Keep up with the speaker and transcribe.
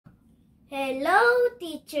Hello,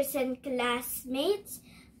 teachers and classmates.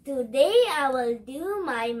 Today I will do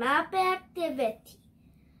my MAPEH activity.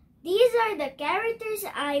 These are the characters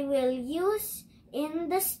I will use in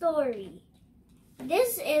the story.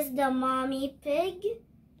 This is the mommy pig.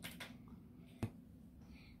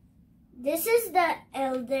 This is the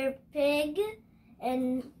elder pig,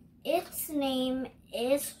 and its name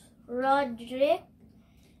is Roderick,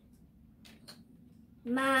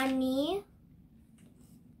 Manny,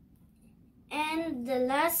 and the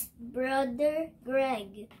last brother,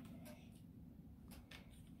 Greg.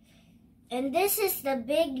 And this is the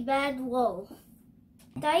big bad wolf.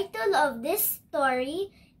 The title of this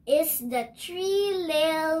story is The Three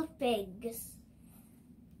Little Pigs.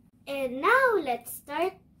 And now let's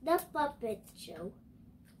start the puppet show.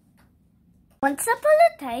 Once upon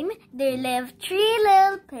a time, there lived three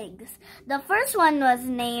little pigs. The first one was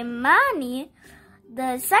named Manny,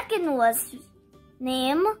 the second was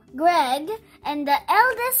named Greg, and the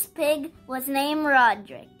eldest pig was named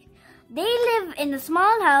Roderick. They live in a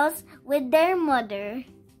small house with their mother.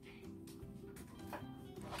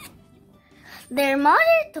 Their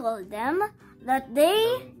mother told them that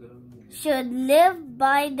they should live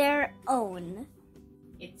by their own.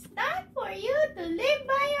 It's time for you to live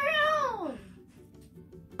by your own.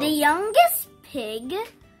 The youngest pig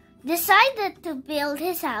decided to build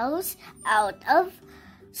his house out of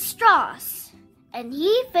straws, and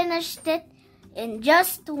he finished it in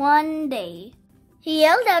just one day. He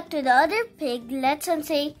yelled out to the other piglets and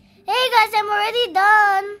said, "Hey guys, I'm already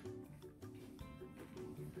done."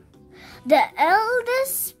 The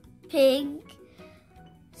eldest pig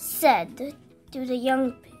said to the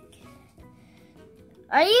young pig,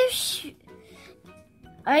 Are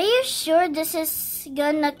you sure this is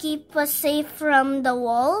gonna keep us safe from the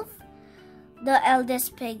wolf?" The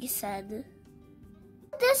eldest pig said.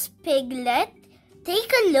 This piglet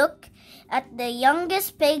take a look at the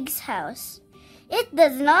youngest pig's house. It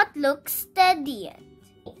does not look steady yet.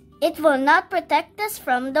 It will not protect us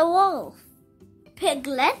from the wolf.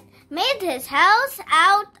 Piglet made his house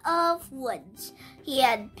out of woods he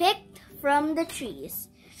had picked from the trees,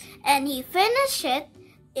 and he finished it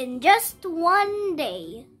in just one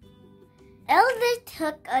day. Elder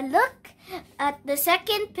took a look at the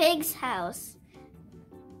second pig's house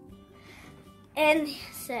and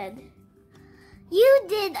said, "You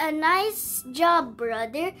did a nice job,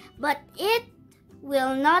 brother, but it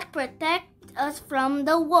will not protect us from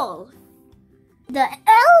the wolf." The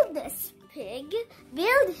eldest pig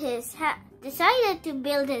decided to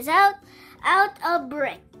build his house out of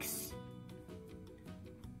bricks.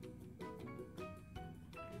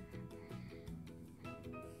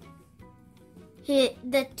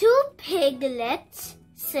 The two piglets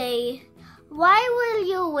say, "Why will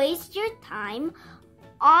you waste your time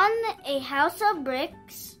on a house of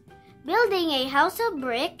bricks, building a house of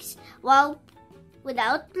bricks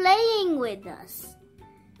without playing with us?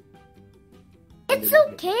 It's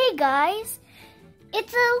okay, guys.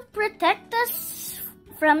 It'll protect us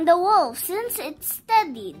from the wolf since it's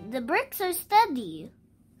steady. The bricks are steady."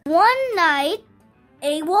 One night,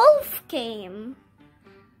 a wolf came.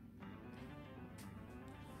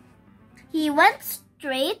 He went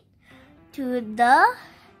straight to the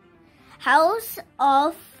house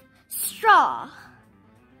of straw.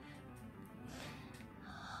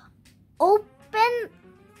 Open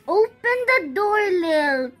the door,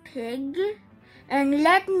 little pig, and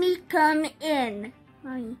let me come in.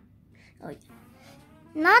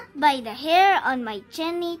 Not by the hair on my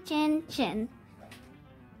chinny chin.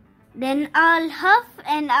 Then I'll huff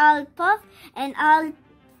and I'll puff and I'll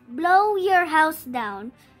blow your house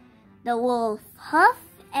down. The wolf huffed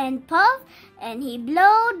and puffed, and he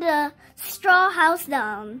blew the straw house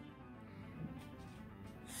down.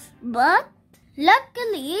 But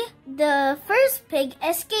luckily, the first pig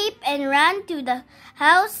escaped and ran to the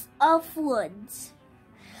house of woods.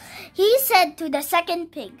 He said to the second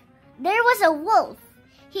pig, "There was a wolf.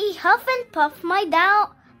 He huffed and puffed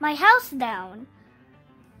my house down."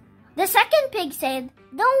 The second pig said,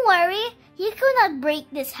 "Don't worry, he could not break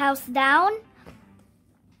this house down."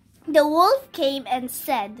 The wolf came and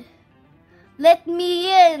said, "Let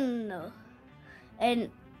me in,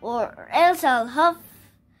 or else I'll huff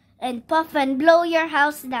and puff and blow your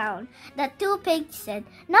house down." The two pigs said,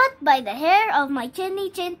 "Not by the hair of my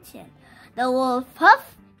chinny chin. The wolf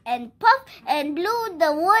huffed and puffed and blew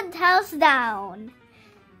the wood house down.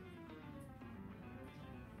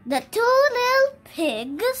 The two little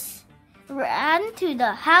pigs ran to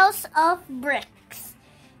the house of bricks.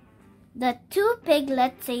 The two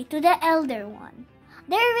piglets say to the elder one,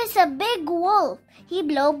 "There is a big wolf. He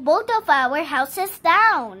blew both of our houses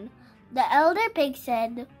down." The elder pig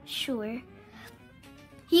said, "Sure."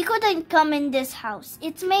 He couldn't come in this house.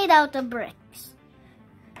 It's made out of bricks.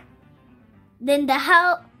 Then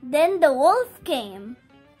the wolf came.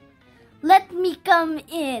 "Let me come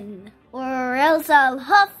in, or else I'll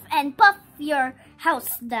huff and puff your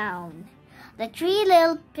house down." The three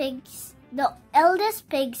little pigs, the eldest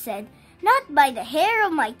pig said, "Not by the hair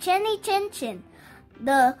of my chinny chin chin."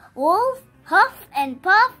 The wolf huffed and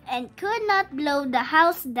puffed and could not blow the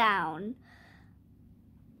house down.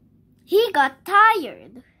 He got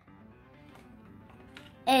tired,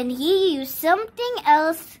 and he used something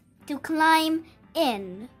else to climb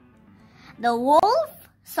in. The wolf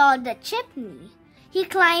saw the chimney. He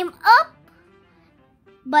climbed up,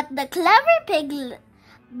 but the elder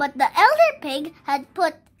pig had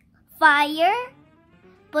put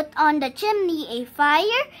on the chimney a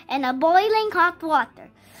fire and a boiling hot water,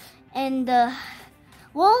 and the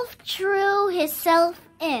wolf threw himself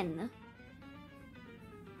in.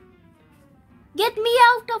 "Get me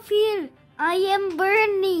out of here! I am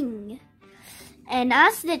burning!" And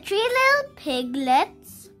as the three little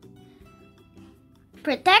piglets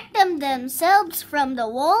protected themselves from the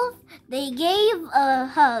wolf, they gave a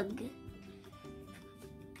hug.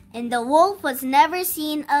 And the wolf was never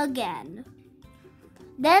seen again.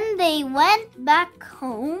 Then they went back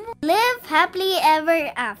home, lived happily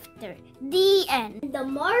ever after. The end. The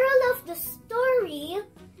moral of the story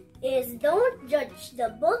is don't judge the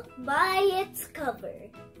book by its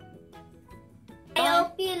cover. I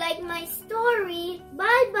hope you like my story.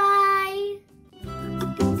 Bye-bye.